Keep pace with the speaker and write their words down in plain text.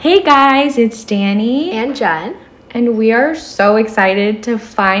Hey guys, it's Dani and Jen. And we are so excited to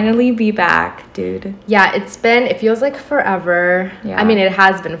finally be back, dude. Yeah, it feels like forever. Yeah. I mean, it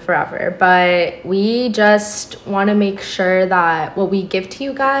has been forever, but we just want to make sure that what we give to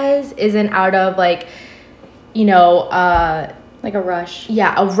you guys isn't out of like a rush.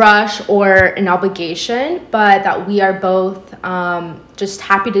 Yeah, a rush or an obligation, but that we are both just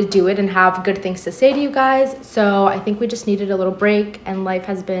happy to do it and have good things to say to you guys. So I think we just needed a little break, and life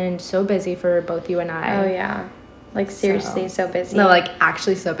has been so busy for both you and I. Oh, yeah. Like, seriously, so busy. No, like,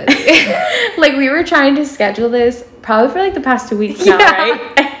 actually so busy. Like, we were trying to schedule this probably for, like, the past 2 weeks now,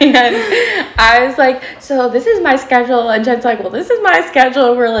 right? And I was like, so this is my schedule. And Jen's like, well, this is my schedule.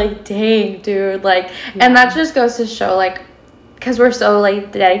 And we're like, dang, dude. Like, and that just goes to show, like, because we're so,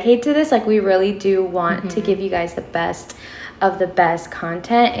 like, dedicated to this, like, we really do want to give you guys the best of the best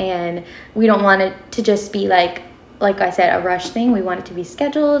content. And we don't want it to just be, like I said, a rush thing. We want it to be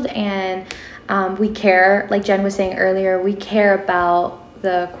scheduled, and we care, like Jen was saying earlier, we care about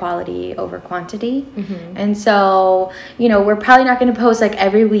the quality over quantity. And so, we're probably not going to post like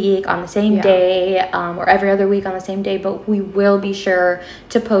every week on the same day or every other week on the same day, but we will be sure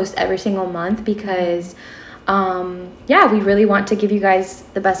to post every single month because we really want to give you guys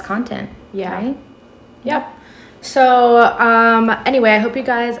the best content. Right? Yep. So anyway, I hope you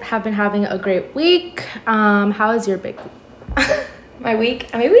guys have been having a great week. How is your big week? My week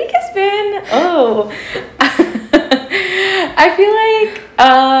has been I feel like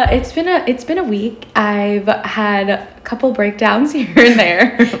it's been a week. I've had a couple breakdowns here and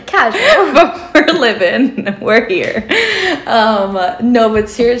there. Casual. But we're living. We're here. No, but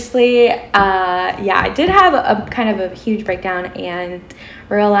seriously, I did have a kind of a huge breakdown and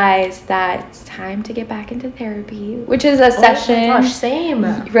realized that it's time to get back into therapy, which is a session. Oh my gosh, same.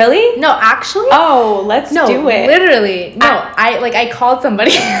 Really? No, actually. Oh, let's do it. Literally. No, I called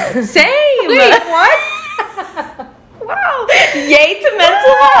somebody. Same. Wait, what? Wow. Yay to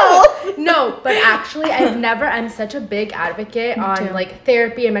mental health. No, but actually I'm such a big advocate on like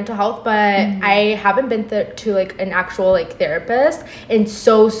therapy and mental health, but I haven't been to like an actual like therapist in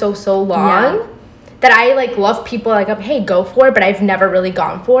so long. Yeah. That I like love people like, hey, go for it, but I've never really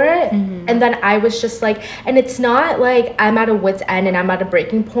gone for it. And then I was just like, and it's not like I'm at a wit's end and I'm at a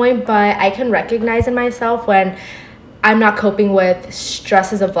breaking point, but I can recognize in myself when I'm not coping with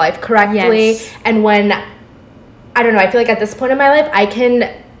stresses of life correctly. Yes. And when, I don't know, I feel like at this point in my life, I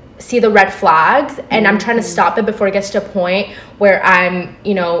can see the red flags and I'm trying to stop it before it gets to a point where I'm,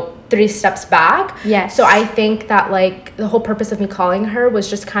 3 steps back. Yes. So I think that like the whole purpose of me calling her was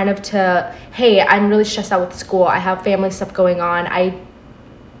just kind of to, hey, I'm really stressed out with school. I have family stuff going on. I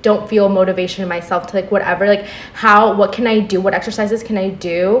don't feel motivation in myself to like whatever, like what can I do? What exercises can I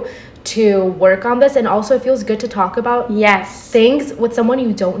do to work on this? And also it feels good to talk about things with someone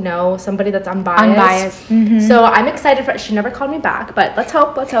you don't know, somebody that's unbiased. So I'm excited for it. She never called me back, but let's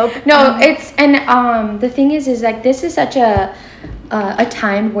hope. No, it's, and the thing is like, this is such a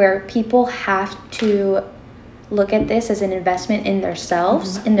time where people have to look at this as an investment in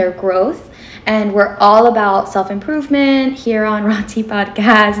themselves, in their growth. And we're all about self-improvement here on Rati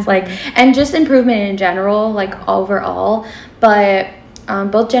Podcast, like, and just improvement in general, like overall. But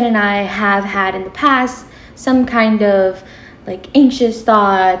both Jen and I have had in the past some kind of like anxious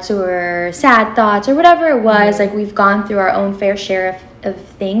thoughts or sad thoughts or whatever it was. Like we've gone through our own fair share of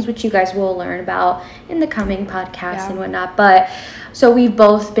things, which you guys will learn about in the coming podcasts and whatnot. But so we've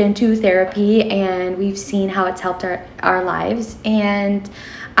both been to therapy and we've seen how it's helped our lives. And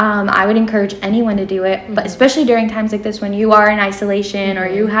I would encourage anyone to do it, but especially during times like this when you are in isolation or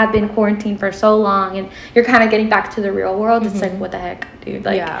you have been quarantined for so long and you're kind of getting back to the real world. It's like, what the heck, dude?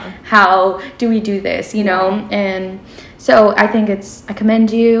 Like, how do we do this, And so I think I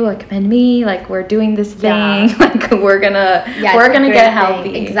commend you, I commend me, like we're doing this thing, like we're gonna get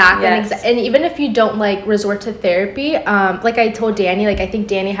healthy. Exactly. Yes. And even if you don't like resort to therapy, like I told Dani, like I think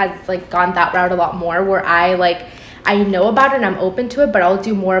Dani has like gone that route a lot more where I know about it and I'm open to it, but I'll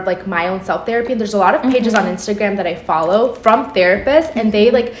do more of like my own self-therapy. And there's a lot of pages on Instagram that I follow from therapists and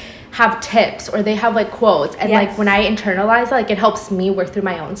they like have tips or they have like quotes. And like when I internalize that, like it helps me work through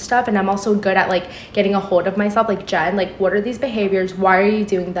my own stuff. And I'm also good at like getting a hold of myself, like Jen, like what are these behaviors? Why are you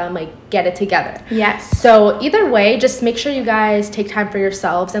doing them? Like get it together. Yes. So either way, just make sure you guys take time for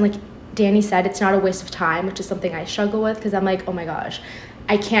yourselves. And like Dani said, it's not a waste of time, which is something I struggle with because I'm like, oh my gosh,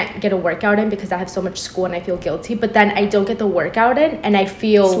 I can't get a workout in because I have so much school and I feel guilty, but then I don't get the workout in and I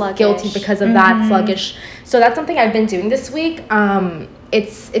feel guilty because of that, sluggish. So that's something I've been doing this week.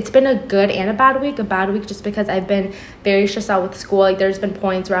 It's been a good and a bad week just because I've been very stressed out with school. Like there's been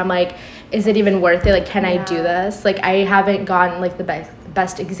points where I'm like, is it even worth it? Like, can I do this? Like I haven't gotten like the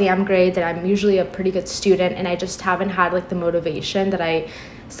best exam grades, and I'm usually a pretty good student, and I just haven't had like the motivation that I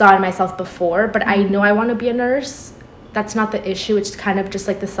saw in myself before. But I know I want to be a nurse. That's not the issue. It's kind of just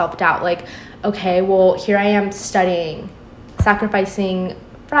like the self-doubt, like, okay, well, here I am studying, sacrificing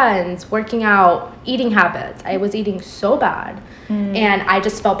friends, working out, eating habits. I was eating so bad, and I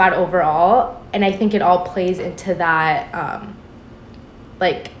just felt bad overall. And I think it all plays into that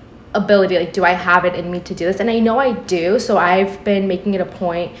like ability, like, do I have it in me to do this? And I know I do, so I've been making it a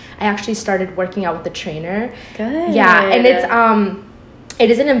point. I actually started working out with a trainer. Good. Yeah, and it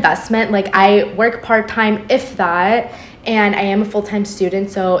is an investment. Like, I work part-time, if that, and I am a full-time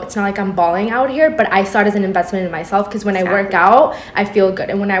student, so it's not like I'm balling out here, but I saw it as an investment in myself, because when I work out, I feel good,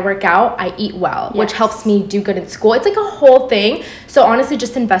 and when I work out, I eat well, which helps me do good in school. It's like a whole thing. So honestly,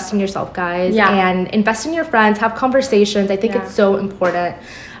 just invest in yourself, guys, and invest in your friends, have conversations. I think it's so important.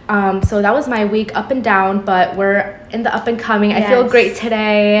 So that was my week, up and down, but we're in the up and coming. I feel great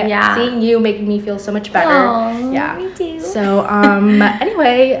today. Seeing you making me feel so much better. Aww, me too. So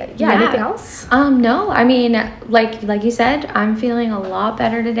anyway, anything else? No, I mean, like you said, I'm feeling a lot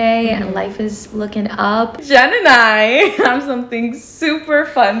better today, and life is looking up. Jen and I have something super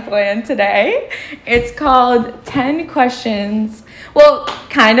fun planned today. It's called 10 questions. Well,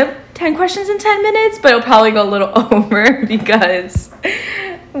 kind of 10 questions in 10 minutes, but it'll probably go a little over because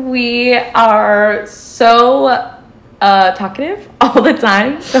we are so talkative all the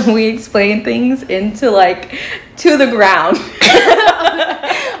time. So we explain things into like to the ground.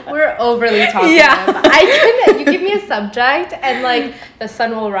 We're overly talkative. You give me a subject and like the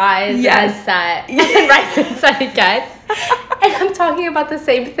sun will rise and set and then rise and set again. And I'm talking about the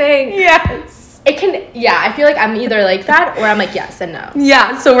same thing. Yes. It can, I feel like I'm either like that or I'm like yes and no.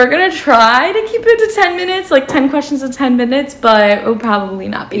 Yeah, so we're going to try to keep it to 10 minutes, like 10 questions in 10 minutes, but it will probably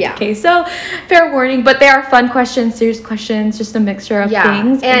not be the case. So, fair warning, but they are fun questions, serious questions, just a mixture of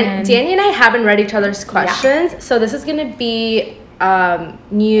things. And Dani and I haven't read each other's questions, so this is going to be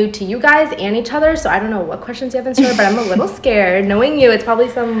new to you guys and each other, so I don't know what questions you have in store, but I'm a little scared. Knowing you, it's probably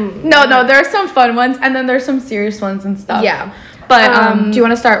some... No, there are some fun ones, and then there's some serious ones and stuff. Yeah. But do you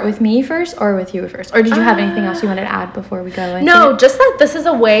want to start with me first or with you first? Or did you have anything else you wanted to add before we go into No, just that this is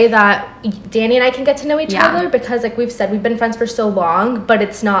a way that Dani and I can get to know each other, because like we've said, we've been friends for so long, but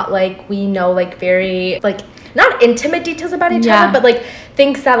it's not like we know like very, like, not intimate details about each other, but like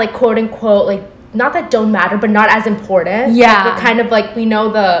things that like quote unquote, like, not that don't matter, but not as important. Yeah. Like, we're kind of like, we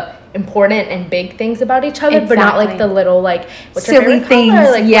know the important and big things about each other, but not like the little like what's silly your favorite things,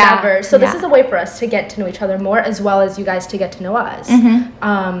 color, like whatever. So this is a way for us to get to know each other more, as well as you guys to get to know us.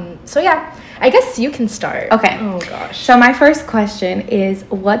 So yeah, I guess you can start. Okay. Oh gosh. So my first question is,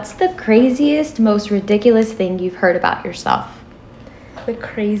 what's the craziest, most ridiculous thing you've heard about yourself? The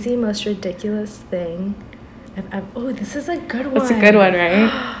crazy, most ridiculous thing. Oh, this is a good one. That's a good one,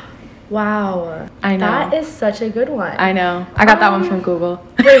 right? Wow. I know. That is such a good one. I know. I got that one from Google.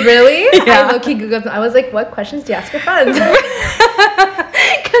 Wait, really? Yeah. I low-key Googled. I was like, what questions do you ask your friends? Because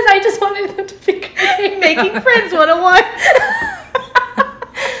I just wanted them to be great. Making friends 101.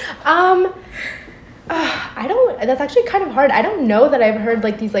 I don't, that's actually kind of hard. I don't know that I've heard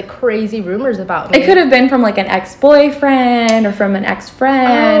like these like crazy rumors about me. It could have been from like an ex-boyfriend or from an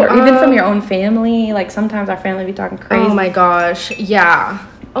ex-friend or even from your own family. Like sometimes our family be talking crazy. Oh my gosh. Yeah.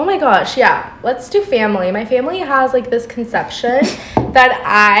 Oh my gosh, yeah. Let's do family. My family has like this conception that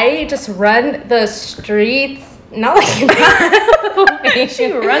I just run the streets, not like that. She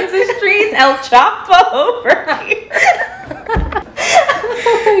runs the streets, El Chapo over here.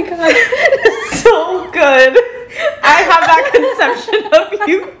 Oh my god. So good. I have that conception of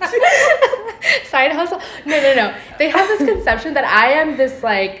you too. Side hustle. No. They have this conception that I am this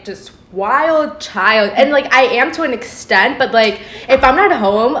like just wild child, and like I am to an extent, but like if I'm not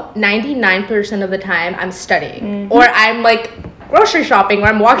home 99% of the time I'm studying, or I'm like grocery shopping, or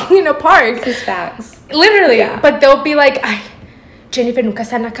I'm walking in a park. This is facts. Literally. But they'll be like, ay, Jennifer nunca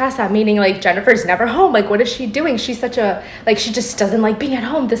está en la casa, meaning like Jennifer's never home, like what is she doing? She's such a, like, she just doesn't like being at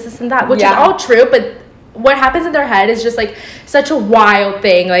home, this and that, which is all true, but what happens in their head is just like such a wild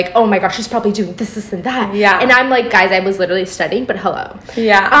thing, like, oh my gosh, she's probably doing this and that. And I'm like, guys, I was literally studying, but hello.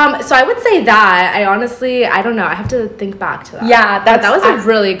 So I would say that I honestly, I don't know, I have to think back to that. That was a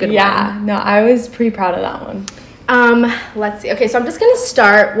really good one. No, I was pretty proud of that one. Let's see. Okay, so I'm just gonna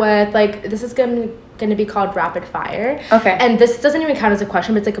start with like, this is gonna be called rapid fire. Okay. And this doesn't even count as a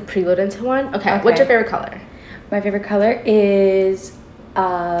question, but it's like a prelude into one. Okay. What's your favorite color? My favorite color is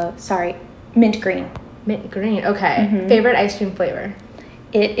mint green. Mint green. Okay. Favorite ice cream flavor?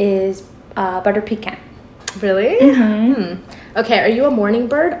 It is butter pecan. Really? Okay. Are you a morning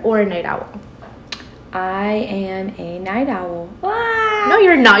bird or a night owl? I am a night owl. No,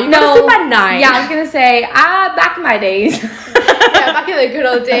 you're not. You gotta sleep at 9. Yeah, I was gonna say, back in my days. Yeah, back in the good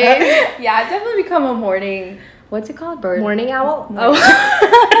old days. Yeah, I've definitely become a morning, what's it called? Morning owl? Oh.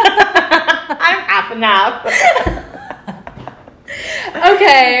 I'm half and half.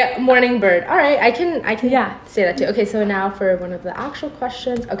 Okay, morning bird. All right, I can Yeah. say that too. Okay, so now for one of the actual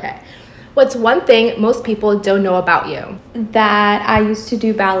questions. Okay. What's one thing most people don't know about you? That I used to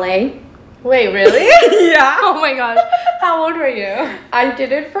do ballet. Wait, really? Yeah. Oh my gosh. How old were you? I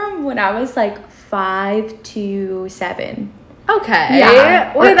did it from when I was like 5 to 7. Okay.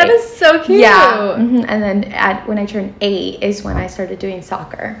 Yeah. Wait, that is so cute. Yeah. Mm-hmm. And then when I turned 8 is when I started doing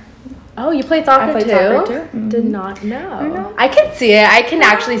soccer. Oh, you played soccer I played too? soccer too. Mm-hmm. Did not know. I know. I can see it. I can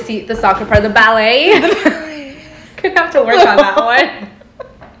actually see the soccer part of the ballet. Could have to work on that one.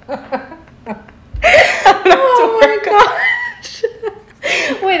 Oh my gosh.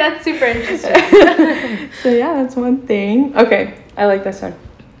 Wait, that's super interesting. So yeah, that's one thing. Okay, I like this one.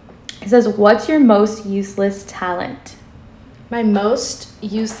 It says, what's your most useless talent? My most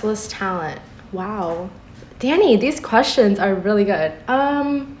useless talent. Wow. Dani, these questions are really good.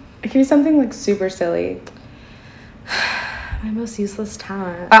 It could be something like super silly. My most useless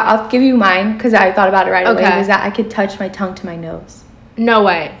talent. I'll give you mine because I thought about it right away. Okay. Was that I could touch my tongue to my nose. No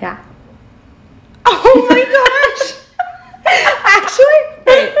way. Yeah. Oh my gosh. Actually,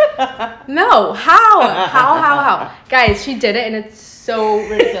 wait. No. How? Guys, she did it and it's so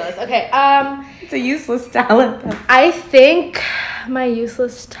ridiculous. Okay. It's a useless talent. I think my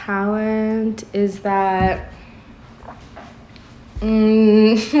useless talent is that.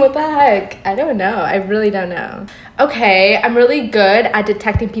 What the heck? I don't know. I really don't know. Okay, I'm really good at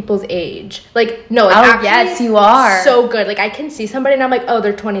detecting people's age. Like, no, like actually, yes, you are. So good. Like, I can see somebody and I'm like, oh,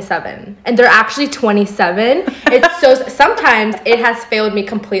 they're 27. And they're actually 27. It's so, sometimes it has failed me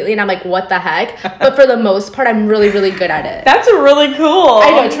completely and I'm like, what the heck? But for the most part, I'm really, really good at it. That's really cool.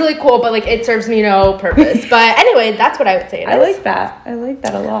 I know, it's really cool, but like, it serves me no purpose. But anyway, that's what I would say it is. I like that. I like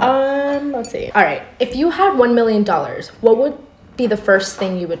that a lot. Let's see. All right. If you had $1 million, what would be the first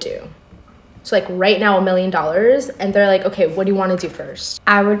thing you would do? So like right now $1 million and they're like, okay, what do you want to do first?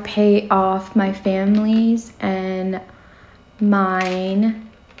 I would pay off my family's and mine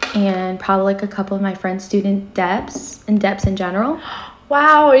and probably like a couple of my friends' student debts and debts in general.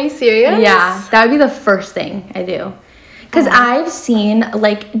 Wow, are you serious? Yeah, that would be the first thing I do. Because I've seen,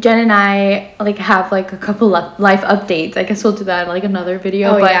 like, Jen and I, like, have, like, a couple life updates. I guess we'll do that in, like, another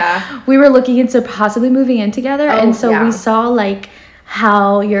video. But yeah. We were looking into possibly moving in together. And so we saw, like,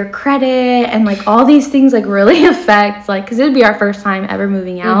 how your credit and, like, all these things, like, really affect, like, because it would be our first time ever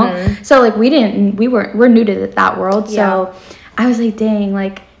moving out. Mm-hmm. So, like, we're new to that world. So I was like, dang,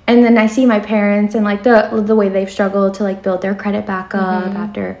 like, and then I see my parents and like the way they've struggled to like build their credit back up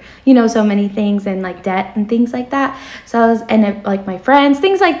after, you know, so many things and like debt and things like that. So like my friends,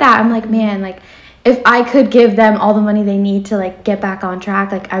 things like that. I'm like, man, like if I could give them all the money they need to like get back on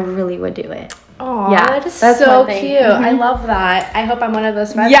track, like I really would do it. Oh, yeah, that is so cute. Mm-hmm. I love that. I hope I'm one of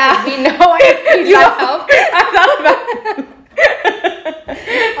those friends. Yeah. We know I need help. I thought about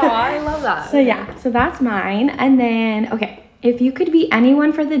it. Oh, I love that. So yeah, so that's mine. And then, okay. If you could be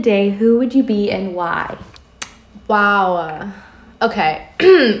anyone for the day, who would you be and why? Wow. Okay.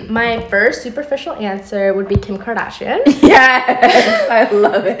 My first superficial answer would be Kim Kardashian. Yes, I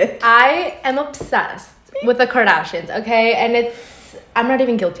love it. I am obsessed with the Kardashians, okay? And I'm not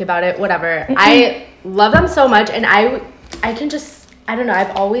even guilty about it, whatever. I love them so much and I can just, I don't know,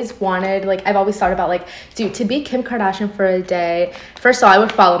 I've always thought about like, dude, to be Kim Kardashian for a day, first of all, I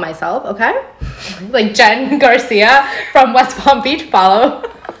would follow myself, okay? Like Jen Garcia from West Palm Beach, follow.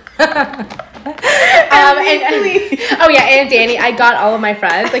 And Dani, I got all of my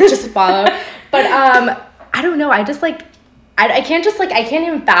friends, like just follow. But I don't know, I just like, I can't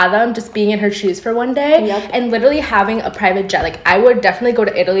even fathom just being in her shoes for one day and literally having a private jet. Like I would definitely go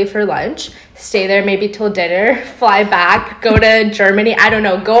to Italy for lunch, stay there maybe till dinner, fly back, go to Germany, I don't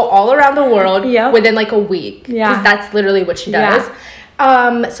know, go all around the world within like a week. Yeah. Because that's literally what she does.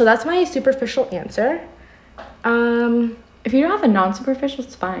 Yeah. So that's my superficial answer. If you don't have a non-superficial,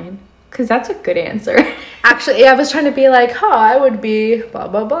 it's fine. Because that's a good answer. Actually, I was trying to be like, I would be blah,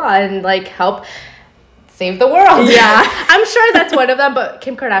 blah, blah, and like help save the world. Yeah. I'm sure that's one of them, but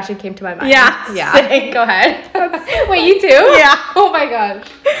Kim Kardashian came to my mind. Yeah. Same. Go ahead. Wait, you too? Yeah. Oh my gosh.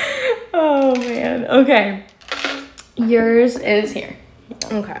 Oh man. Okay. Yours is here.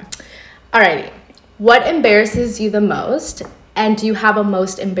 Okay. Alrighty. What embarrasses you the most? And do you have a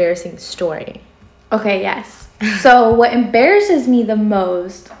most embarrassing story? Okay, yes. So what embarrasses me the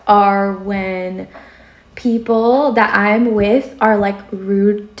most are when people that I'm with are like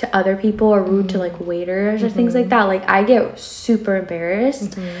rude to other people or rude to like waiters or things like that, like I get super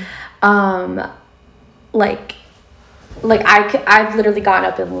embarrassed. I've literally gone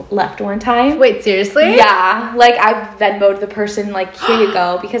up and left one time. Wait, seriously? Yeah, like I've Venmo'd the person like, here you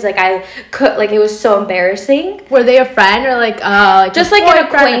go, because like I could, like it was so embarrassing. Were they a friend or like just like an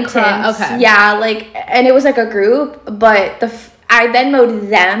acquaintance? Okay. Yeah, like, and it was like a group, but I Venmo'd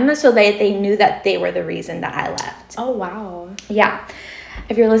them so they knew that they were the reason that I left. Oh wow. Yeah.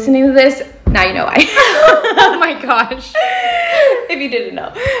 If you're listening to this, now you know why. Oh my gosh. If you didn't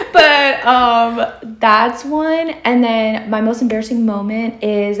know. But that's one. And then my most embarrassing moment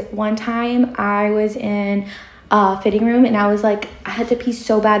is one time I was in a fitting room and I was like, I had to pee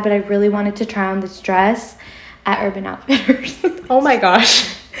so bad, but I really wanted to try on this dress at Urban Outfitters. Oh my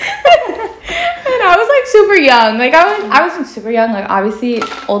gosh. And I was like super young. Like I wasn't super young, like obviously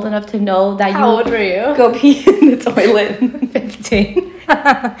old enough to know that How old were you? Go pee in the toilet. 15.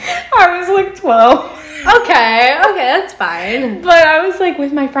 I was like 12. Okay, that's fine. But I was like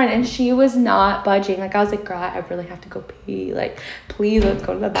with my friend and she was not budging. Like I was like, girl, I really have to go pee. Like, please, let's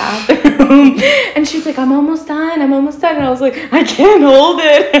go to the bathroom. And she's like, I'm almost done. And I was like, I can't hold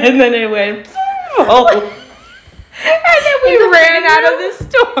it. And then it went, oh. And then we ran out of the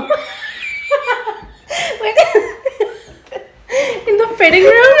store. In the fitting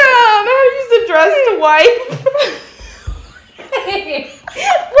room? Yeah, and I used the dress to wipe. Wait.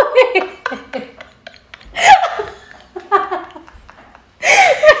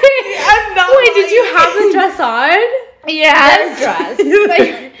 I'm not Wait, did you have the dress on? Yes. Dress. And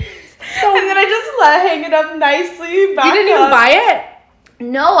then I just let hang it up nicely. Back You didn't even buy it?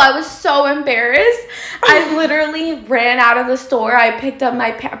 No, I was so embarrassed. I literally ran out of the store. I picked up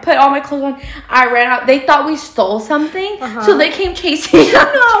put all my clothes on. I ran out. They thought we stole something, so they came chasing me. No.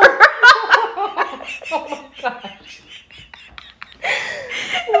 Oh my gosh.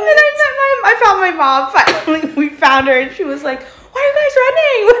 And then I found my mom. Finally, we found her, and she was like, "Why are you guys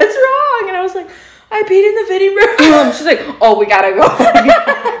running? What's wrong?" And I was like, "I peed in the fitting room." She's like, "Oh, we gotta go."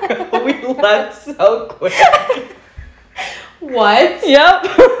 We left so quick. What? Yep.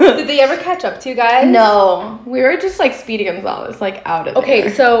 Did they ever catch up to you guys? No. We were just like Speedy Gonzalez, like out of there. Okay,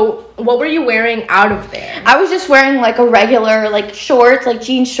 so what were you wearing out of there? I was just wearing like a regular like shorts, like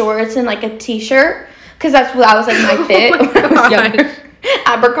jean shorts and like a t-shirt. Cause that's what I was like my fit when I was younger.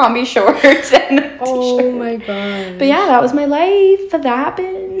 Abercrombie shorts and a oh my god. But yeah, that was my life. That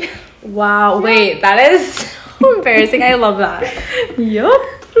happened. Wow. Wait, that is so embarrassing. I love that. Yup.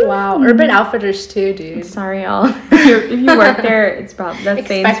 Wow. Urban Outfitters too, dude. Sorry, y'all. If you work there, it's probably the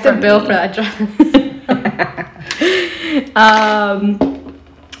same. Expect a bill for that dress.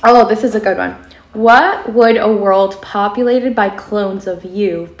 Oh, this is a good one. What would a world populated by clones of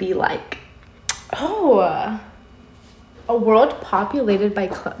you be like? Oh. A world populated by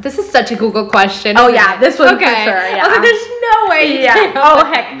clones. This is such a Google question. Oh yeah, this one okay. For sure. Yeah. I was like, there's no way. Yeah. Oh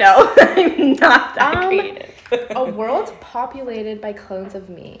heck no. I'm not that creative. A world populated by clones of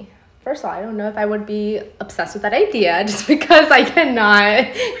me. First of all, I don't know if I would be obsessed with that idea just because I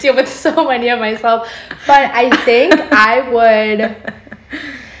cannot deal with so many of myself. But I think I would.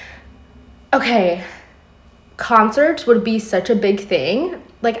 Okay. Concerts would be such a big thing.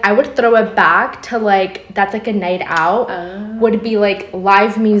 Like, I would throw it back to, like, that's like a night out. Would be like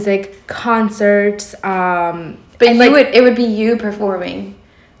live music, concerts. But like, it would be you performing,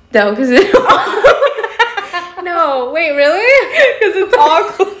 though, because no, wait, really? Because it's all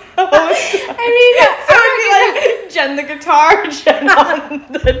close. I mean, so it'd be like Jen the guitar, Jen on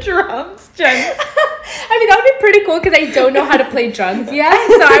the drums, Jen. I mean, that would be pretty cool because I don't know how to play drums yet,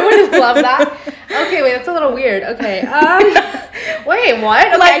 so I would love that. Okay, wait, that's a little weird. Okay, wait, what?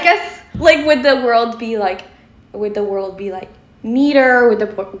 Okay, like, I guess like would the world be like neater? Would the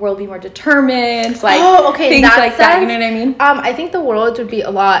world be more determined? Like, things like that. You know what I mean? I think the world would be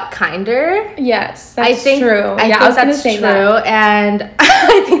a lot kinder. Yes, I think true. I think that's true, and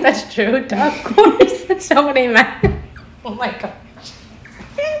I think that's true. Duh, of course, that's not what I meant. Oh my gosh.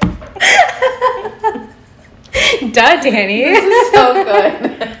 Duh, Dani. This is so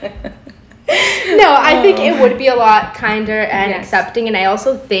good. No, I think it would be a lot kinder and accepting, and I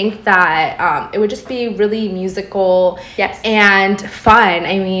also think that it would just be really musical and fun.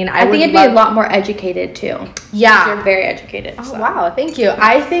 I mean, I think it'd be a lot more educated too. Yeah. You're very educated. Oh, wow, thank you.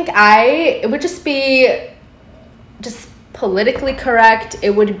 I think it would just be just politically correct.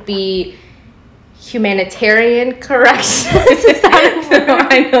 It would be humanitarian correct.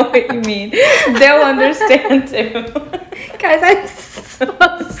 I know what you mean. They'll understand too. Guys, I'm so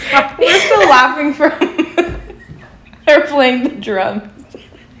sorry. We're still laughing from her playing the drums.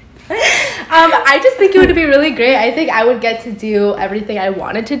 I just think it would be really great. I think I would get to do everything I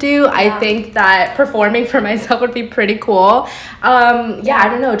wanted to do. Yeah. I think that performing for myself would be pretty cool. I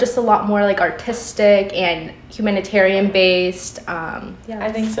don't know, just a lot more like artistic and humanitarian based.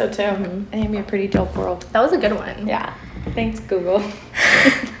 I think so too. I think it'd be a pretty dope world. That was a good one. Yeah. Thanks, Google.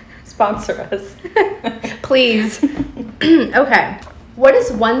 Sponsor us. Please. Okay. What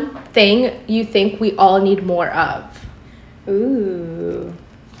is one thing you think we all need more of? Ooh,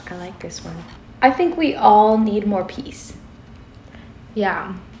 I like this one. I think we all need more peace.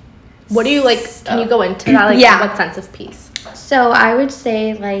 Yeah. What do you like? Can you go into that? Like, what sense of peace? So I would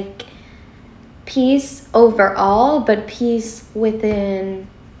say like peace overall, but peace within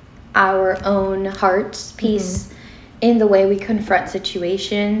our own hearts, peace in the way we confront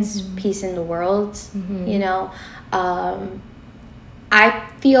situations, peace in the world, you know. I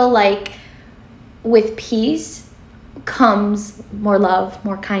feel like with peace comes more love,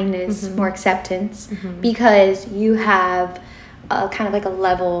 more kindness, more acceptance, because you have kind of like a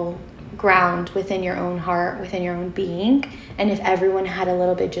level ground within your own heart, within your own being. And if everyone had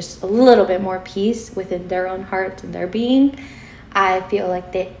just a little bit more peace within their own heart and their being, I feel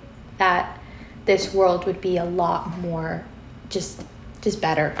like that this world would be a lot more just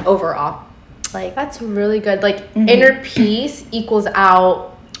better overall. Like, that's really good. Like, inner peace equals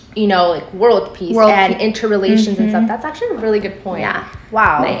out, you know, like world peace and interrelations and stuff. That's actually a really good point. Yeah.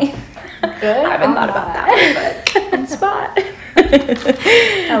 Wow. Good. I haven't thought about that one, but on spot.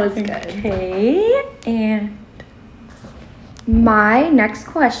 That was good. Okay. And my next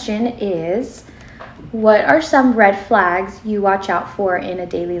question is, what are some red flags you watch out for in a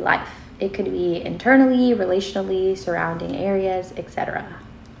daily life? It could be internally, relationally, surrounding areas, etc.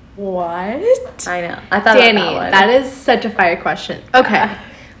 What? I know. I thought Dani, about that one. that is such a fire question. Okay.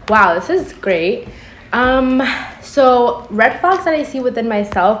 Wow, this is great. So red flags that I see within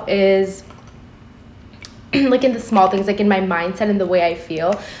myself is like in the small things, like in my mindset and the way I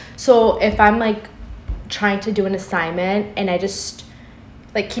feel. So if I'm like trying to do an assignment and I just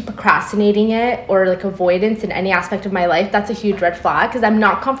like keep procrastinating it or like avoidance in any aspect of my life, that's a huge red flag because I'm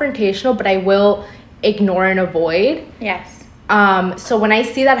not confrontational, but I will ignore and avoid. Yes. So when I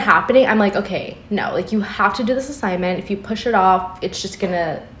see that happening, I'm like, okay, no, like you have to do this assignment. If you push it off, it's just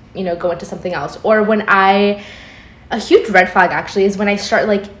gonna, you know, go into something else. Or a huge red flag actually is when I start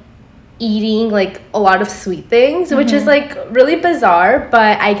like eating like a lot of sweet things, which is like really bizarre,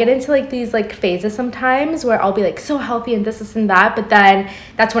 but I get into like these like phases sometimes where I'll be like so healthy and this and that, but then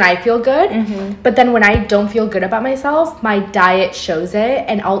that's when I feel good. But then when I don't feel good about myself, my diet shows it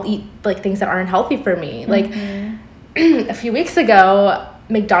and I'll eat like things that aren't healthy for me. Like a few weeks ago,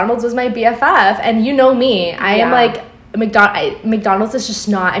 McDonald's was my BFF, and you know me, I am like McDonald's is just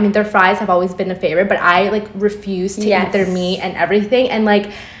not, I mean, their fries have always been a favorite, but I like refuse to eat their meat and everything, and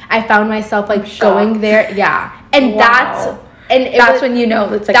like I found myself like going there, and that's when you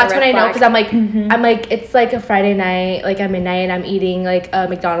know it's like that's when I know, because I'm like it's like a Friday night, like at midnight, and I'm eating like a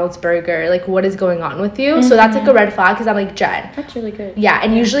McDonald's burger. Like, what is going on with you? So that's like a red flag, because I'm like, Jen, that's really good.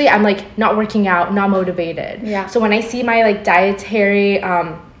 And usually I'm like not working out, not motivated. So when I see my like dietary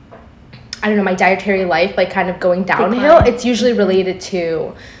I don't know, my dietary life like kind of going downhill, it's usually related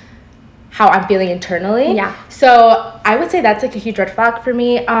to how I'm feeling internally. So I would say that's like a huge red flag for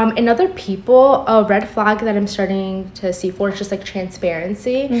me. In other people, a red flag that I'm starting to see for is just like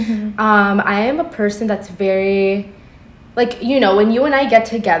transparency. I am a person that's very, like, you know, when you and I get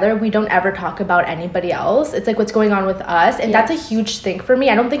together, we don't ever talk about anybody else. It's like what's going on with us. And that's a huge thing for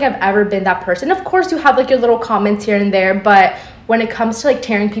me. I don't think I've ever been that person. Of course, you have like your little comments here and there, but when it comes to like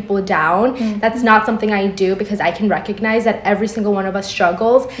tearing people down, that's not something I do, because I can recognize that every single one of us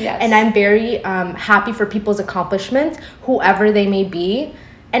struggles. And I'm very happy for people's accomplishments, whoever they may be.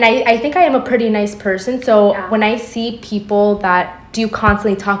 And I think I am a pretty nice person. So when I see people that do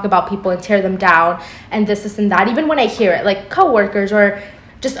constantly talk about people and tear them down and this and that, even when I hear it, like coworkers or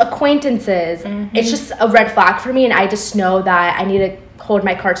just acquaintances, it's just a red flag for me. And I just know that I need to hold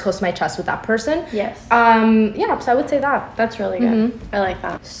my cards close to my chest with that person. So I would say that. That's really good. I like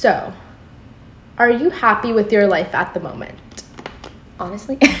that. So, are you happy with your life at the moment?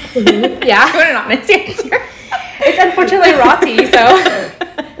 Honestly? Yeah. What an honest answer. It's unfortunately rotty, so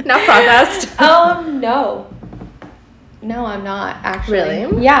not processed. No, I'm not actually.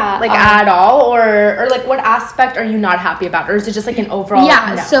 Really? Yeah. Like at all, or like what aspect are you not happy about, or is it just like an overall?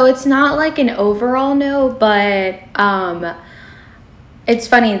 Yeah. No? So it's not like an overall no, but it's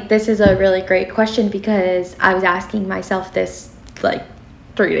funny. This is a really great question, because I was asking myself this like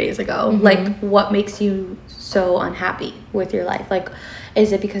 3 days ago. Like, what makes you so unhappy with your life? Like,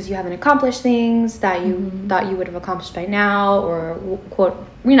 is it because you haven't accomplished things that you thought you would have accomplished by now, or quote,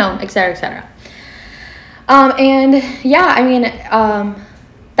 you know, et cetera, et cetera. And yeah, I mean,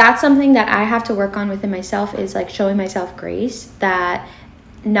 that's something that I have to work on within myself, is like showing myself grace that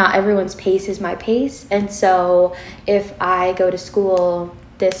not everyone's pace is my pace. And so if I go to school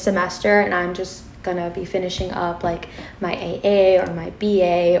this semester and I'm just gonna be finishing up like my AA or my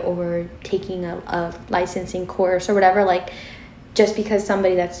BA or taking a licensing course or whatever, like, just because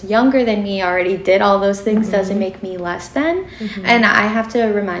somebody that's younger than me already did all those things doesn't make me less than. And I have to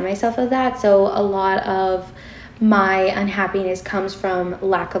remind myself of that. So a lot of my unhappiness comes from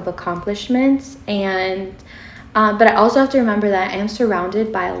lack of accomplishments. And but I also have to remember that I am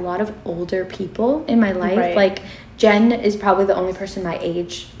surrounded by a lot of older people in my life. Right. Like, Jen is probably the only person my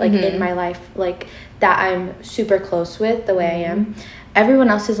age, like, in my life, like, that I'm super close with the way I am. Everyone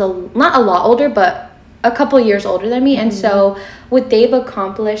else is not a lot older, but a couple years older than me. And so what they've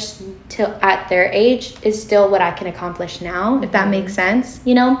accomplished at their age is still what I can accomplish now, if that makes sense,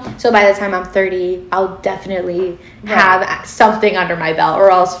 you know? So by the time I'm 30, I'll definitely have something under my belt,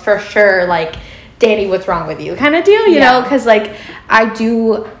 or else for sure, like, Dani, what's wrong with you kind of deal, you know? Because, like, I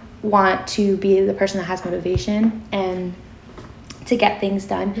do want to be the person that has motivation and to get things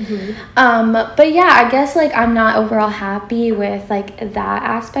done. But yeah, I guess, like, I'm not overall happy with, like, that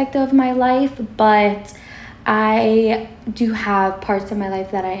aspect of my life, but I do have parts of my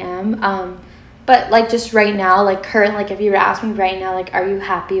life that I am. But, like, just right now, like, current, like, if you were to ask me right now, like, are you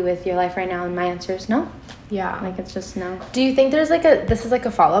happy with your life right now? And my answer is no. Yeah. Like, it's just no. Do you think there's, like, this is, like,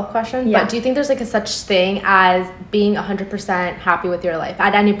 a follow-up question, but do you think there's, like, a such thing as being 100% happy with your life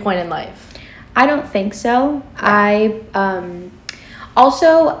at any point in life? I don't think so.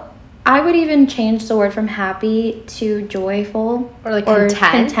 Also, I would even change the word from happy to joyful. Or, like,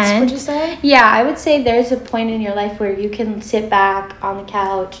 content, would you say? Yeah, I would say there's a point in your life where you can sit back on the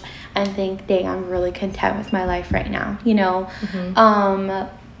couch and think, dang, I'm really content with my life right now, you know?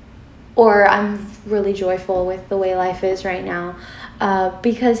 Or I'm really joyful with the way life is right now.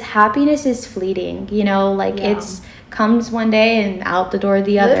 Because happiness is fleeting, you know? Like, it's comes one day and out the door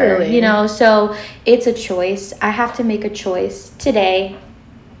the other. Literally. You know? So it's a choice. I have to make a choice today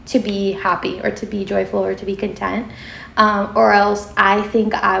to be happy or to be joyful or to be content, or else I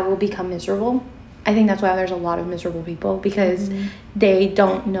think I will become miserable. I think that's why there's a lot of miserable people, because they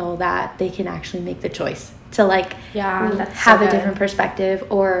don't know that they can actually make the choice to, like, have a different perspective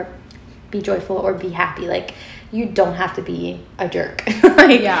or be joyful or be happy. Like, you don't have to be a jerk.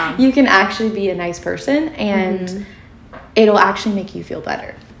 Like, you can actually be a nice person, and it'll actually make you feel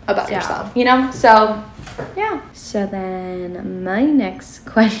better about yourself, you know? So yeah. So then my next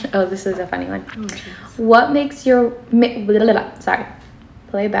question, this is a funny one. What makes your sorry,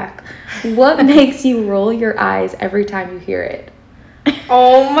 play back. What makes you roll your eyes every time you hear it?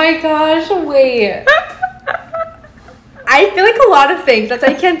 Oh my gosh, wait. I feel like a lot of things. That's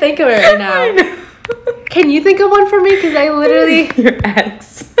why I can't think of it right now. Can you think of one for me? Because I literally... Your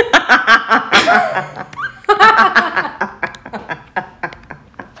ex.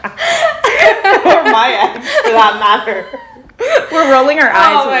 Or my ex, for that matter. We're rolling our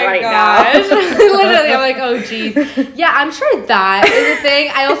eyes right now. Literally, I'm like, oh, geez. Yeah, I'm sure that is a thing.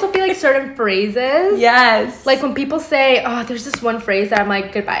 I also feel like certain phrases. Yes. Like when people say, oh, there's this one phrase that I'm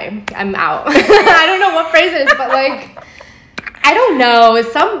like, goodbye, I'm out. I don't know what phrase it is, but, like, I don't know.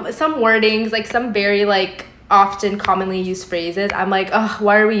 Some wordings, like some very, like, often commonly used phrases, I'm like, oh,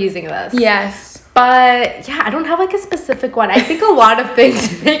 why are we using this? Yes. But yeah, I don't have, like, a specific one. I think a lot of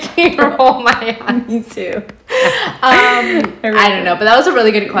things make me roll my eyes. Me too. I don't know, but that was a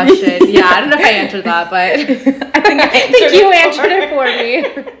really good question. Yeah, I don't know if I answered that, but I think you answered it for me.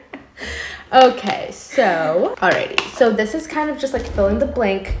 Okay, so alrighty. So this is kind of just like fill in the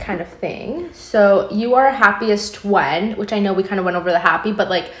blank kind of thing. So you are happiest when, which I know we kind of went over the happy, but,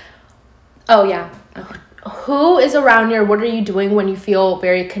 like, oh yeah. Okay. Who is around you, or what are you doing when you feel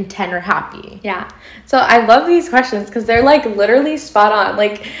very content or happy? Yeah. So I love these questions because they're, like, literally spot on.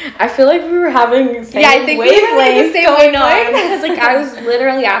 Like, I feel like we were having the same wavelength going on. Because, like, I was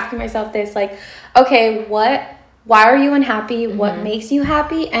literally asking myself this, like, okay, why are you unhappy? What makes you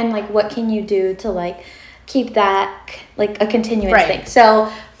happy? And, like, what can you do to, like, keep that, like, a continuous thing?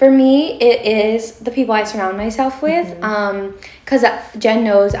 So for me, it is the people I surround myself with. Because Jen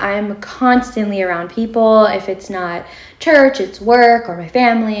knows I'm constantly around people. If it's not church, it's work or my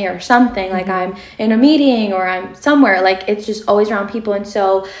family or something. Like, I'm in a meeting or I'm somewhere. Like, it's just always around people. And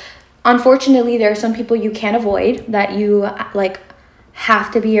so, unfortunately, there are some people you can't avoid that you, like,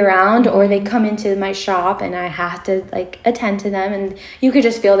 have to be around, or they come into my shop and I have to like attend to them, and you could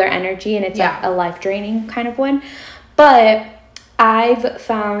just feel their energy, and it's like a life draining kind of one. But I've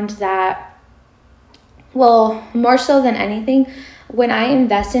found that, well, more so than anything, when I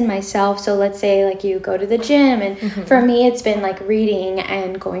invest in myself, so let's say like you go to the gym, and for me it's been like reading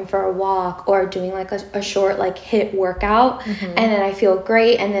and going for a walk or doing like a short like HIIT workout, and then I feel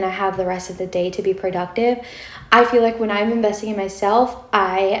great, and then I have the rest of the day to be productive. I feel like when I'm investing in myself,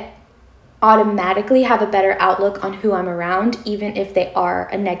 I automatically have a better outlook on who I'm around, even if they are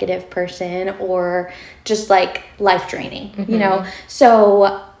a negative person or just like life draining, you know?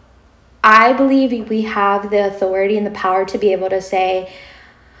 So I believe we have the authority and the power to be able to say,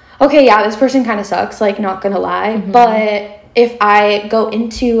 okay, yeah, this person kind of sucks, like, not gonna lie, but if I go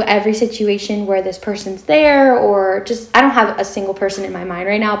into every situation where this person's there, or just, I don't have a single person in my mind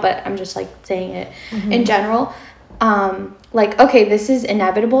right now, but I'm just like saying it in general, like, okay, this is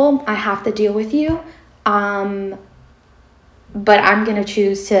inevitable, I have to deal with you, but I'm gonna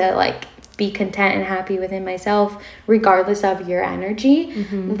choose to like be content and happy within myself regardless of your energy,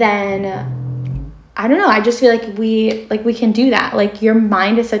 then I don't know, I just feel like we can do that. Like, your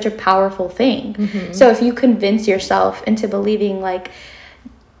mind is such a powerful thing. So if you convince yourself into believing like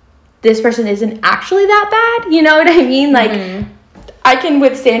this person isn't actually that bad, you know what I mean, like I can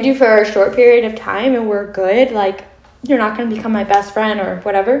withstand you for a short period of time and we're good, like you're not going to become my best friend or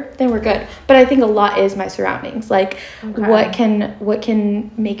whatever, then we're good. But I think a lot is my surroundings. Like, what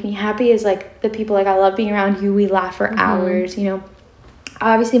can make me happy is like the people, like I love being around you. We laugh for hours, you know.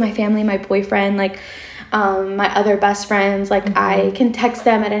 Obviously my family, my boyfriend, like my other best friends, like I can text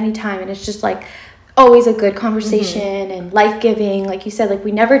them at any time, and it's just like always a good conversation and life-giving. Like you said, like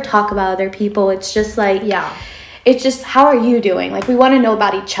we never talk about other people. It's just like, it's just, how are you doing? Like, we want to know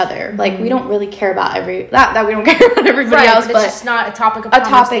about each other. Like, we don't really care about that we don't care about everybody else, but it's just not a topic of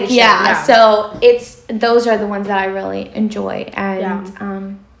conversation. So those are the ones that I really enjoy,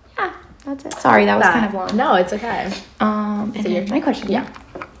 and that's it. Sorry, that was kind of long. No, it's okay. And then my question.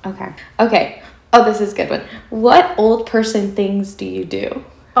 Okay. Oh, this is a good one. What old person things do you do?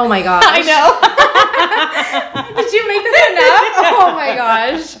 Oh my gosh. I know. Did you make this one up? Oh my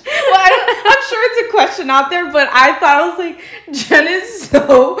gosh. Well, I'm sure it's a question out there, but I thought, I was like, Jen is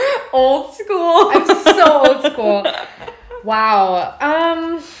so old school. I'm so old school. Wow.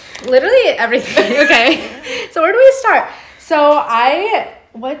 Literally everything. Okay. So where do we start? So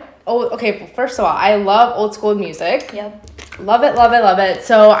first of all, I love old school music. Yep. Love it, love it, love it.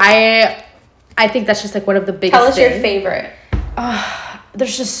 So I think that's just like one of the biggest things. Tell us your favorite.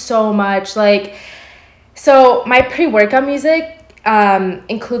 There's just so much, like, so my pre-workout music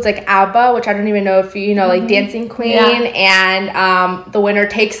includes like ABBA, which I don't even know if you know, like Dancing Queen, and The Winner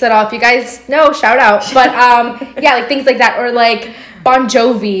Takes It All. If you guys know, shout out. But like things like that, or like Bon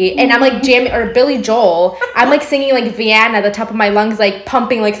Jovi, and I'm like jamming, or Billy Joel. I'm like singing like Vienna at the top of my lungs, like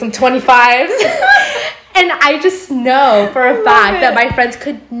pumping like some 25s. And I just know for a fact that my friends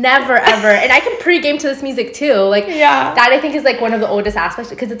could never, ever, and I can pregame to this music too. Like, that I think is like one of the oldest aspects,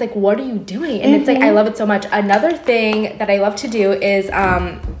 because it's like, what are you doing? And it's like, I love it so much. Another thing that I love to do is,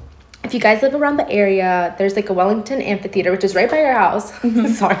 if you guys live around the area, there's like a Wellington Amphitheater, which is right by your house.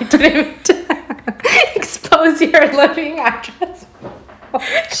 Sorry, didn't expose your living address.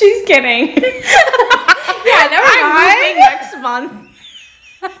 She's kidding. Never mind. I'm moving next month.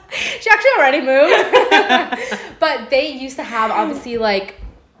 She actually already moved. But they used to have, obviously, like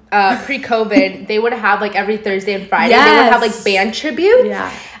pre-COVID, they would have like every Thursday and Friday, they would have like band tributes.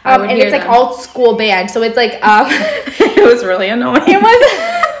 And it's like all school band, so it's like it was really annoying. It was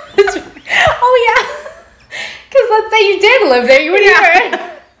because let's say you did live there, you would hear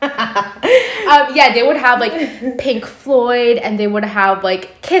they would have like Pink Floyd, and they would have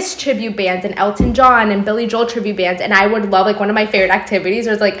like Kiss tribute bands, and Elton John and Billy Joel tribute bands, and I would love, like, one of my favorite activities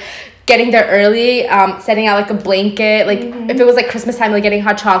was like getting there early, setting out like a blanket, like if it was like Christmas time, like getting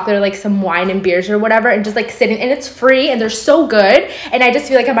hot chocolate or like some wine and beers or whatever, and just like sitting, and it's free and they're so good, and I just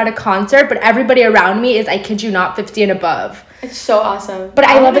feel like I'm at a concert, but everybody around me is, I kid you not, 50 and above. It's so awesome. But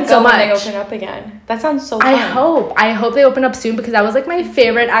I love it so much. When they open up again. That sounds so fun. I hope they open up soon, because that was like my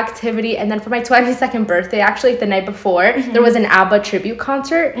favorite activity. And then for my 22nd birthday, actually, like the night before, there was an ABBA tribute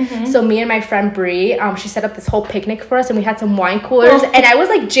concert. So me and my friend Brie, she set up this whole picnic for us, and we had some wine coolers, and I was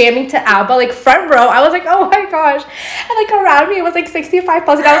like jamming to ABBA, like front row. I was like, oh my gosh. And like around me, it was like 65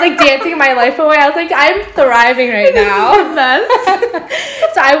 plus, and I was like dancing my life away. I was like, I'm thriving right now.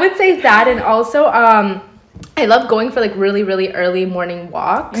 So I would say that, and also I love going for like really, really early morning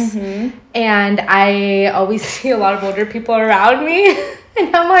walks, and I always see a lot of older people around me,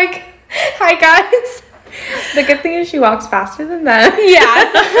 and I'm like, hi guys. The good thing is she walks faster than them.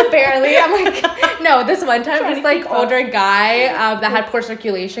 Yeah, barely. I'm like, no, this one time Trying this to like keep up. older guy that had poor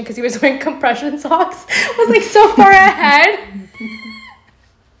circulation because he was wearing compression socks was like so far ahead.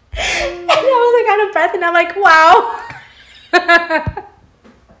 And I was like out of breath and I'm like, wow.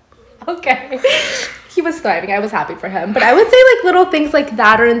 Okay. He was thriving. I was happy for him. But I would say like little things like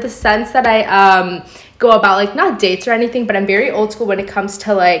that, or in the sense that I go about like not dates or anything, but I'm very old school when it comes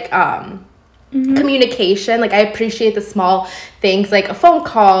to like communication. Like I appreciate the small things like a phone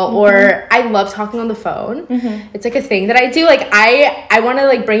call, or I love talking on the phone. It's like a thing that I do. Like I want to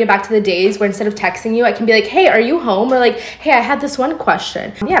like bring it back to the days where instead of texting you, I can be like, hey, are you home? Or like, hey, I had this one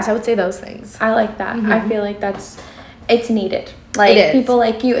question. Yes, I would say those things. I like that. I feel like it's needed. Like It is. people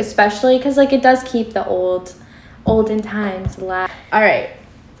like you, especially because like it does keep the olden times alive. All right.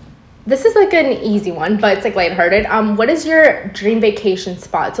 This is like an easy one, but it's like lighthearted. What is your dream vacation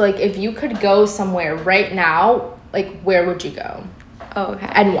spot? So like if you could go somewhere right now, like where would you go? Oh, okay.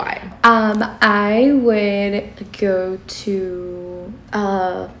 And why? I would go to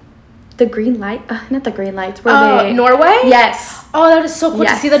the green light. Not the green lights. Where Norway? Yes. Oh, that is so cool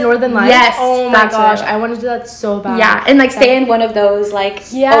to see the northern lights. Yes. Oh my that's gosh, what I want to do that so bad. Yeah, and like stay in one of those like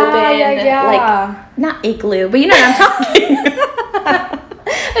open, like not igloo, but you know what I'm talking.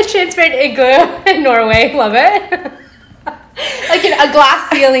 A transparent igloo in Norway. Love it. Like a glass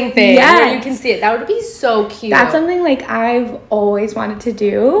ceiling thing where you can see it. That would be so cute. That's something like I've always wanted to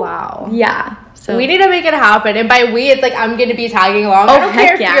do. Wow. Yeah. So we need to make it happen. And by we, it's like I'm going to be tagging along. Oh, I don't care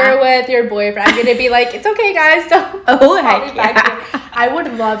heck if yeah. you're with your boyfriend. I'm going to be like, it's okay, guys. Don't Oh, call heck me back yeah. here. I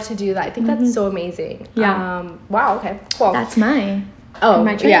would love to do that. I think that's so amazing. Yeah. Wow. Okay. Cool. that's my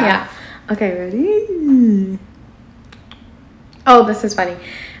my dream. yeah. Okay, ready? Oh, this is funny.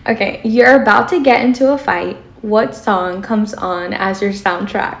 Okay, you're about to get into a fight. What song comes on as your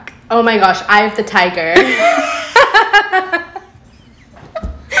soundtrack? Oh my gosh, Eye of the Tiger.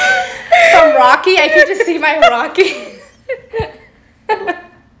 From Rocky, I can just see my Rocky.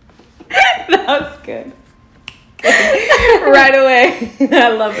 That was good. Right away. I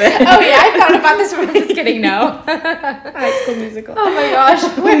love it. Oh yeah, I thought about this. I'm just kidding. No. High School Musical. Oh my gosh.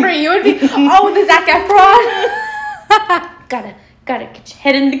 Wait, for you would be. Oh, the Zac Efron. Gotta get your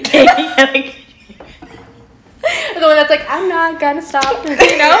head in the game. The one that's like, I'm not gonna stop. You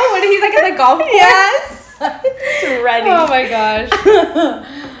know, when he's like at the golf course. Yes. It's ready. Oh my gosh.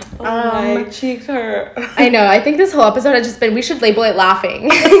 My cheeks hurt. I know. I think this whole episode has just been. We should label it laughing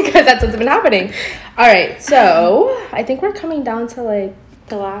because that's what's been happening. All right, so I think we're coming down to like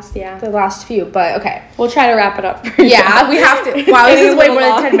The last few, but okay. We'll try to wrap it up. Yeah, we have to. Wow, this is way more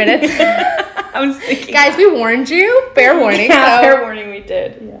than 10 minutes. I was thinking, Guys, we warned you. Fair warning. Yeah, so. fair warning. We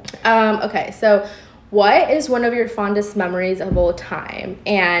did. Yeah. Okay, so what is one of your fondest memories of all time?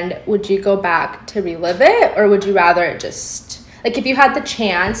 And would you go back to relive it, or would you rather just like if you had the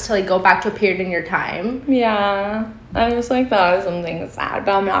chance to like go back to a period in your time? Yeah. I just like thought of something sad,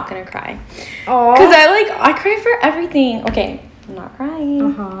 but I'm not gonna cry. Oh, Cause I cry for everything. Okay, I'm not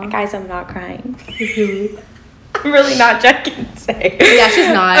crying. Guys, I'm not crying. I'm really not checking to say. Yeah, she's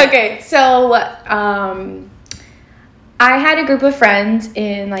not. Okay, so I had a group of friends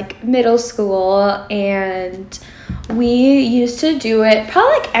in like middle school, and we used to do it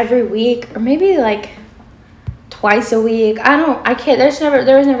probably like every week or maybe like twice a week. I can't.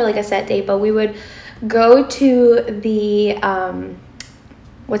 There was never like a set date, but we would go to the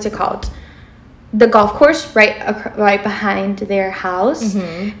what's it called? The golf course right behind their house,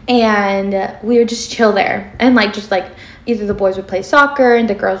 and we would just chill there, and like just like either the boys would play soccer and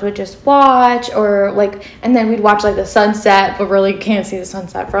the girls would just watch, or like, and then we'd watch like the sunset, but really can't see the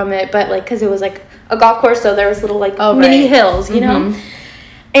sunset from it, but like because it was like a golf course, so there was little like mini hills, you know,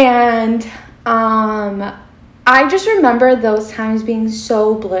 and I just remember those times being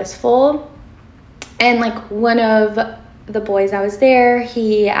so blissful, and like one of the boys that was there,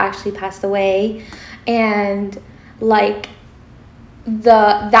 he actually passed away, and like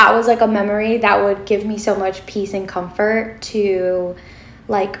that was like a memory that would give me so much peace and comfort to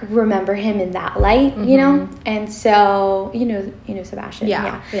like remember him in that light, you know. And so you know Sebastian,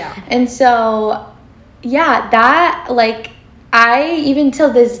 yeah. And so that like I even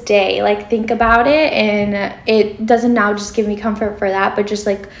till this day like think about it, and it doesn't now just give me comfort for that, but just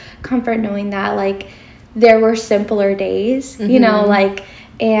like comfort knowing that like there were simpler days, you know, like,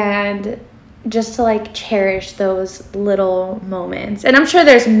 and just to like cherish those little moments. And I'm sure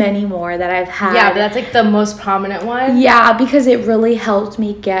there's many more that I've had. Yeah, but that's like the most prominent one. Yeah, because it really helped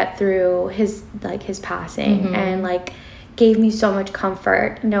me get through his passing, and like gave me so much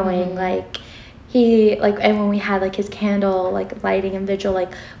comfort knowing like he like, and when we had like his candle like lighting and vigil,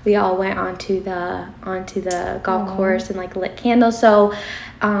 like we all went onto the golf course and like lit candles. So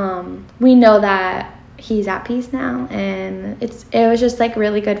we know that he's at peace now, and it was just like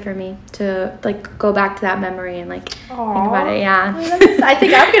really good for me to like go back to that memory and like think about it. Yeah. I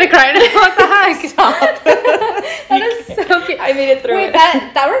think I'm gonna cry now. What the heck? Stop. That is so cute. I made it through. Wait,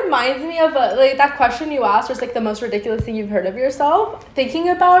 that reminds me of like that question you asked, was like the most ridiculous thing you've heard of yourself. Thinking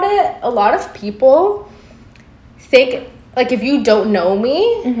about it, a lot of people think, like, if you don't know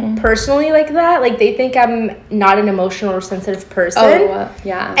me personally like that, like, they think I'm not an emotional or sensitive person. Oh,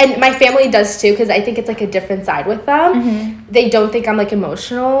 yeah. And my family does too, because I think it's like a different side with them. They don't think I'm like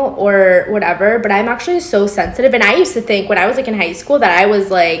emotional or whatever, but I'm actually so sensitive. And I used to think when I was like in high school that I was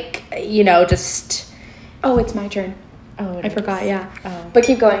like, you know, just... Oh, it's my turn. Oh, I forgot, yeah. Oh. But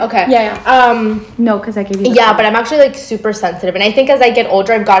keep going. Okay. Yeah. No, because I gave you the Yeah, but I'm actually like super sensitive. And I think as I get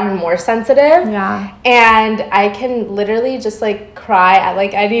older, I've gotten more sensitive. Yeah. And I can literally just like cry at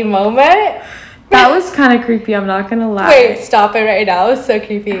like any moment. That was kind of creepy, I'm not gonna lie. Wait, stop it right now. It's so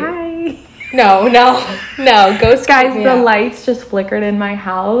creepy. Hi. No, ghost Guys, the lights just flickered in my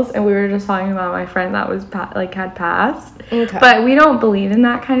house, and we were just talking about my friend that was had passed. Okay. But we don't believe in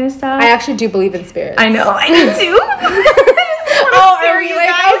that kind of stuff. I actually do believe in spirits. I know, I do too. Oh, are we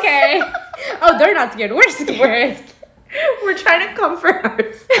like, okay. Oh, they're not scared. We're scared. We're trying to comfort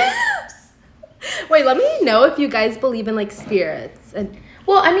ourselves. Wait, let me know if you guys believe in like spirits. And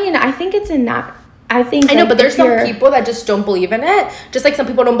Well, I mean, I think it's in that. I think I know, like, but there's if some you're- people that just don't believe in it. Just like some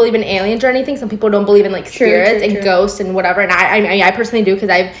people don't believe in aliens or anything. Some people don't believe in like spirits and ghosts and whatever. And I personally do, because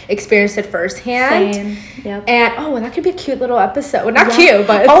I've experienced it firsthand. Same. Yep. And and that could be a cute little episode. Well, not cute,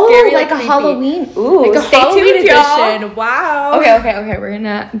 but it's Oh, scary, like a creepy. Halloween. Ooh, Like a stay Halloween tuned, y'all. edition. Wow. Okay, we're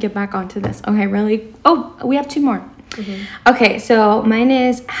gonna get back onto this. Okay, really? Oh, we have 2 more. Okay, so mine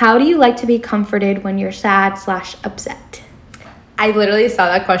is, how do you like to be comforted when you're sad/upset? I literally saw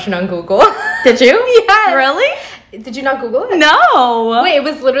that question on Google. Did you? Yes. Really? Did you not Google it? No. Wait, it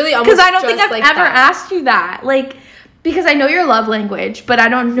was literally almost Because I don't think just I've like ever that. asked you that. Like, because I know your love language, but I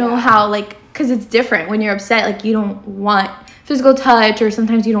don't know how, like, because it's different. When you're upset, like, you don't want physical touch, or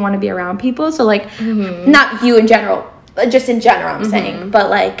sometimes you don't want to be around people. So, like, not you in general, just in general, I'm saying.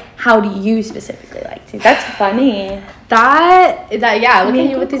 But, like, how do you specifically like to? That's funny. That yeah, look at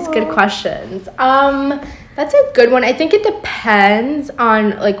you with these good questions. That's a good one. I think it depends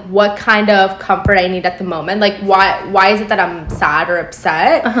on like what kind of comfort I need at the moment. Like why is it that I'm sad or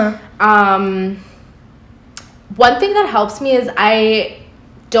upset? One thing that helps me is I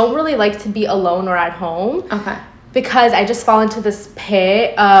don't really like to be alone or at home. Okay. Because I just fall into this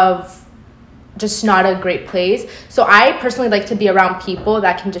pit of just not a great place. So I personally like to be around people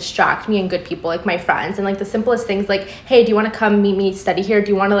that can distract me, and good people, like my friends. And like the simplest things, like, hey, do you want to come meet me study here? Do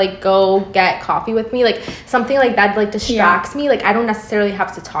you want to like go get coffee with me? Like something like that like distracts me. Like I don't necessarily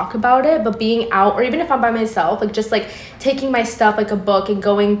have to talk about it, but being out, or even if I'm by myself, like just like taking my stuff, like a book, and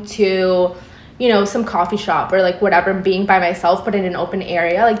going to, you know, some coffee shop or like whatever, being by myself but in an open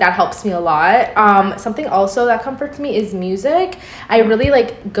area, like that helps me a lot. Something also that comforts me is music. I really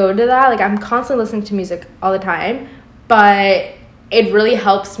like go to that. Like I'm constantly listening to music all the time, but it really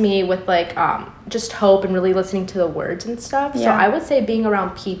helps me with like just hope and really listening to the words and stuff. So I would say being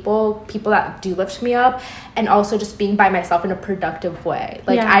around people that do lift me up, and also just being by myself in a productive way.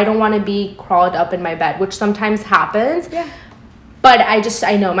 Like I don't want to be crawled up in my bed, which sometimes happens. But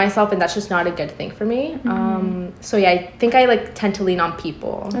I know myself, and that's just not a good thing for me. So yeah, I think I like tend to lean on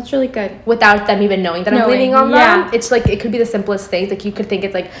people. That's really good. Without them even knowing that I'm leaning on them. It's like, it could be the simplest things. Like you could think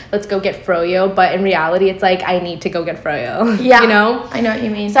it's like, let's go get froyo, but in reality, it's like, I need to go get froyo. Yeah. You know? I know what you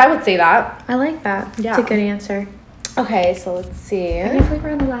mean. So I would say that. I like that. Yeah. It's a good answer. Okay, so let's see. I can't believe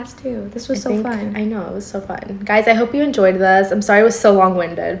we're on the last 2. This was so fun. I know, it was so fun. Guys, I hope you enjoyed this. I'm sorry it was so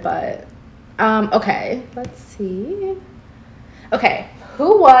long-winded, but okay, let's see. Okay,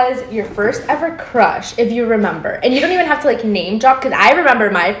 who was your first ever crush, if you remember? And you don't even have to like name drop, because I remember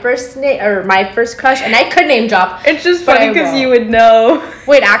my first crush, and I could name drop. It's just funny because you would know.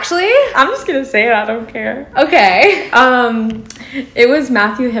 Wait, actually? I'm just gonna say it. I don't care. Okay. It was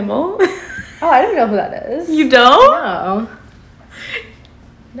Matthew Himmel. Oh, I don't know who that is. You don't?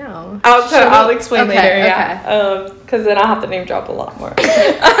 No. I'll explain later. Okay. Yeah. Because then I'll have to name drop a lot more.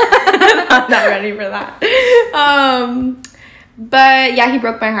 I'm not ready for that. But yeah, he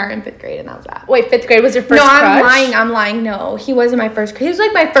broke my heart in 5th grade, and that was that. Wait, 5th grade was your first no, crush? I'm lying. No, he wasn't my first. He was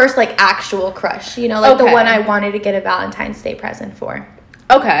like my first like actual crush. You know, like the one I wanted to get a Valentine's Day present for.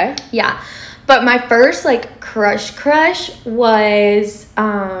 Okay. Yeah, but my first like crush was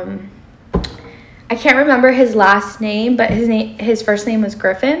I can't remember his last name, but his first name was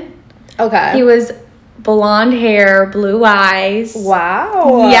Griffin. Okay. He was blonde hair, blue eyes.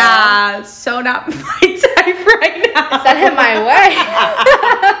 Wow. Yeah, so not my type right now. Send him my way.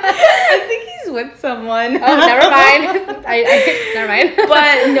 I think he's with someone. Oh, never mind. I never mind.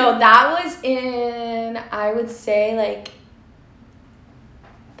 But no, that was in, I would say, like,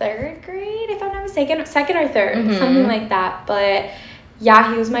 3rd grade, if I'm not mistaken. 2nd or 3rd, something like that. But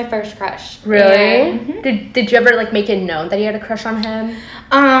yeah, he was my first crush. Really? And, Did you ever, like, make it known that you had a crush on him?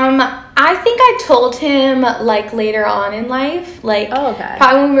 I think I told him, like, later on in life, like, okay.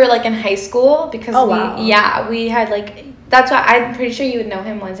 probably when we were, like, in high school, because wow. we had, like, that's why I'm pretty sure you would know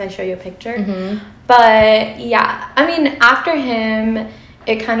him once I show you a picture. Mm-hmm. But yeah, I mean, after him,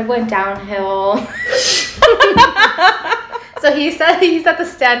 it kind of went downhill. So he set the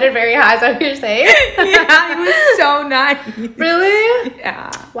standard very high, is that what you're saying? Yeah, he was so nice. Really?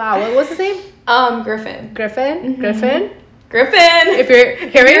 Yeah. Wow, what was his name? Griffin. Griffin? Griffin? Griffin. If you're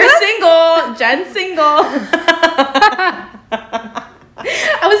hearing You're this? single, Jen's single.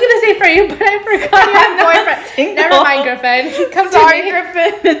 I was gonna say for you, but I forgot you had a boyfriend. Single. Never mind, Griffin. Come Sorry, to me.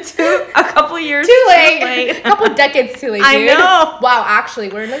 Griffin. A couple years Too late. A couple decades too late, dude. I know. Wow, actually,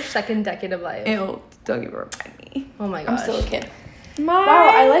 we're in our 2nd decade of life. Ew, don't even remind me. Oh my I'm gosh. still a kid. Wow,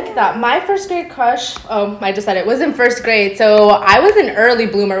 I like that. My 1st grade crush, I just said it, was in 1st grade. So I was an early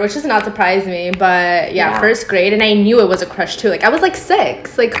bloomer, which does not surprise me. But yeah, 1st grade, and I knew it was a crush too. Like, I was like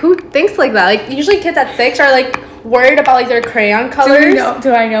 6. Like, who thinks like that? Like, usually kids at 6 are like worried about like their crayon colors.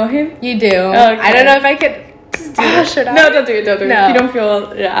 Do I know him? You do. Okay. I don't know if I could just do it. Should I? No, don't do it. Don't do it. No. You don't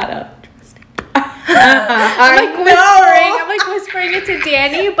feel I'm like whispering. I'm like whispering it to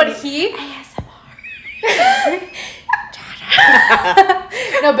Dani, but he.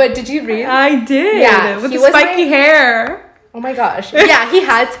 No, but did you read? I did. Yeah, with he the was spiky hair. Oh my gosh. Yeah, he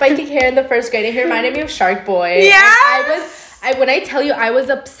had spiky hair in the 1st grade, and he reminded me of Shark Boy. Yes. When I tell you, I was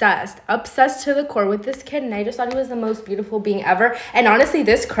obsessed to the core with this kid, and I just thought he was the most beautiful being ever. And honestly,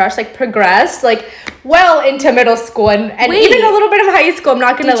 this crush like progressed like well into middle school and even a little bit of high school. I'm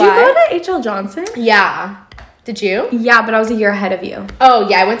not gonna lie. Did you go to H.L. Johnson? Yeah. Did you? Yeah, but I was a year ahead of you. Oh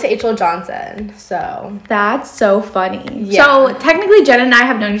yeah, I went to H.L. Johnson. So that's so funny. Yeah. So technically, Jen and I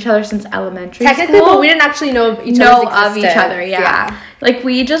have known each other since elementary school, but we didn't actually know of each other. Yeah. Like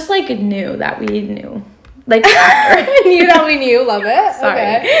we just like knew that we knew. Like knew that we knew. Love it. Sorry.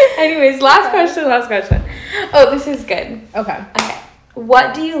 Okay. Anyways, last question. Oh, this is good. Okay.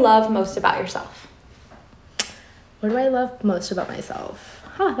 What do you love most about yourself? What do I love most about myself?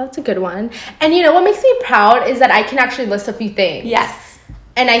 That's a good one. And you know what makes me proud is that I can actually list a few things. Yes.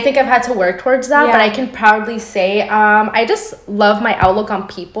 And I think I've had to work towards that, but I can proudly say I just love my outlook on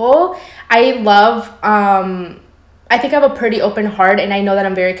people. I think I have a pretty open heart, and I know that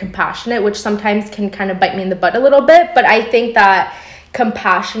I'm very compassionate, which sometimes can kind of bite me in the butt a little bit, but I think that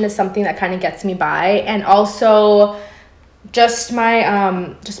compassion is something that kind of gets me by. And also just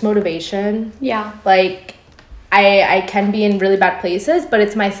my just motivation. Yeah. Like I can be in really bad places, but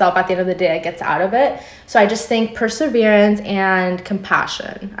it's myself at the end of the day that gets out of it. So I just think perseverance and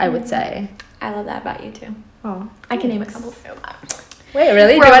compassion, I would say. I love that about you too. Oh, I can name a couple. Wait,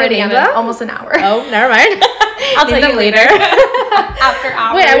 really? We're already on almost an hour. Oh, never mind. I'll tell you later. After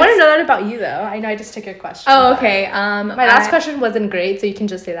hours. Wait, I want to know that about you though. I know I just took your question. Oh, okay. My last question wasn't great, so you can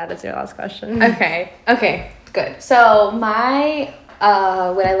just say that as your last question. Okay. Good. So my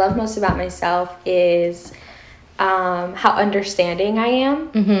what I love most about myself is how understanding I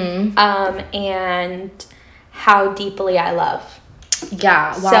am. Mm-hmm. And how deeply I love.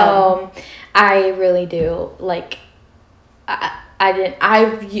 Yeah. Wow. So I really do like.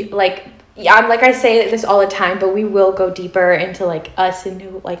 I'm like I say this all the time, but we will go deeper into like us and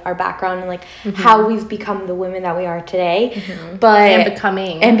who, like our background and like how we've become the women that we are today. But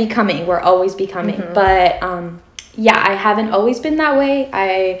and becoming, we're always becoming. But yeah, I haven't always been that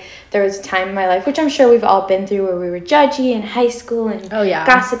way. There was a time in my life, which I'm sure we've all been through, where we were judgy in high school and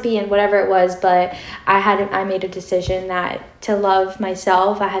gossipy and whatever it was. But I made a decision that to love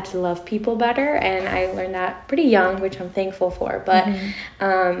myself, I had to love people better, and I learned that pretty young, which I'm thankful for. But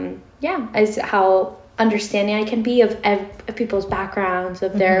yeah, as how understanding I can be of people's backgrounds,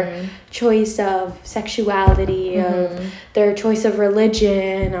 of their choice of sexuality, of their choice of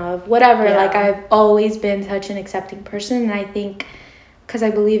religion, of whatever. Like I've always been such an accepting person, and I think because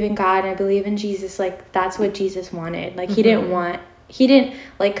I believe in God and I believe in Jesus, like that's what Jesus wanted. Like he didn't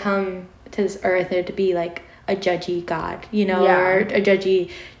like come to this earth to be like a judgy God, you know, or a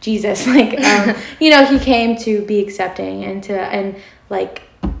judgy Jesus. Like you know, he came to be accepting and like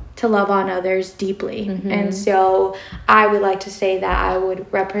to love on others deeply. Mm-hmm. And so I would like to say that I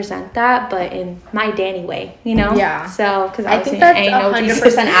would represent that, but in my Dani way, you know? Yeah. So, because I think that's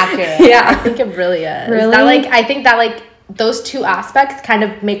 100% accurate. Yeah. I think it really is. Really? That, like, I think that, like, those two aspects kind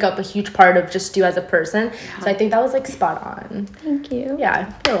of make up a huge part of just you as a person. Yeah. So I think that was, like, spot on. Thank you.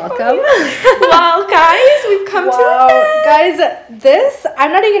 Yeah, you're welcome. Wow, guys, we've come to it. Guys, this,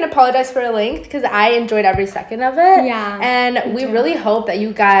 I'm not even going to apologize for the length because I enjoyed every second of it. Yeah. And we really hope that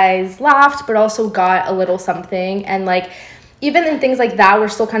you guys laughed, but also got a little something. And, like, even in things like that, we're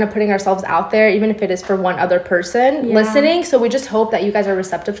still kind of putting ourselves out there, even if it is for one other person listening. So we just hope that you guys are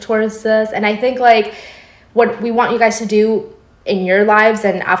receptive towards this. And I think, like, what we want you guys to do in your lives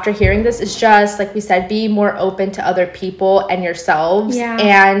and after hearing this is just, like we said, be more open to other people and yourselves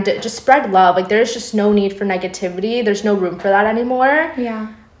and just spread love. Like, there's just no need for negativity. There's no room for that anymore.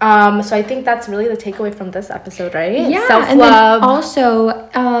 Yeah. So I think that's really the takeaway from this episode, right? Yeah. Self-love. And then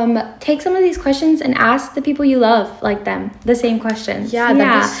also, take some of these questions and ask the people you love, like them, the same questions. Yeah,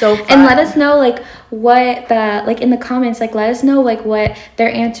 that'd be so fun. And let us know, like, what the, like, in the comments, like, let us know, like, what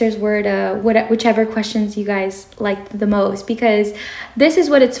their answers were to whichever questions you guys liked the most, because this is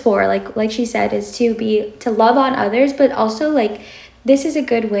what it's for. Like she said, is to love on others, but also, like, this is a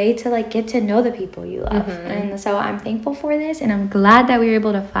good way to, like, get to know the people you love. And so I'm thankful for this, and I'm glad that we were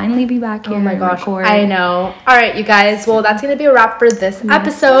able to finally be back here. Oh my gosh, record. I know. All right, you guys. Well, that's going to be a wrap for this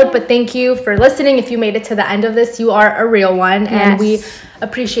episode, but thank you for listening. If you made it to the end of this, you are a real one, and we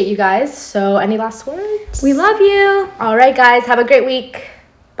appreciate you guys. So any last words? We love you. All right, guys. Have a great week.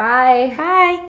 Bye. Bye.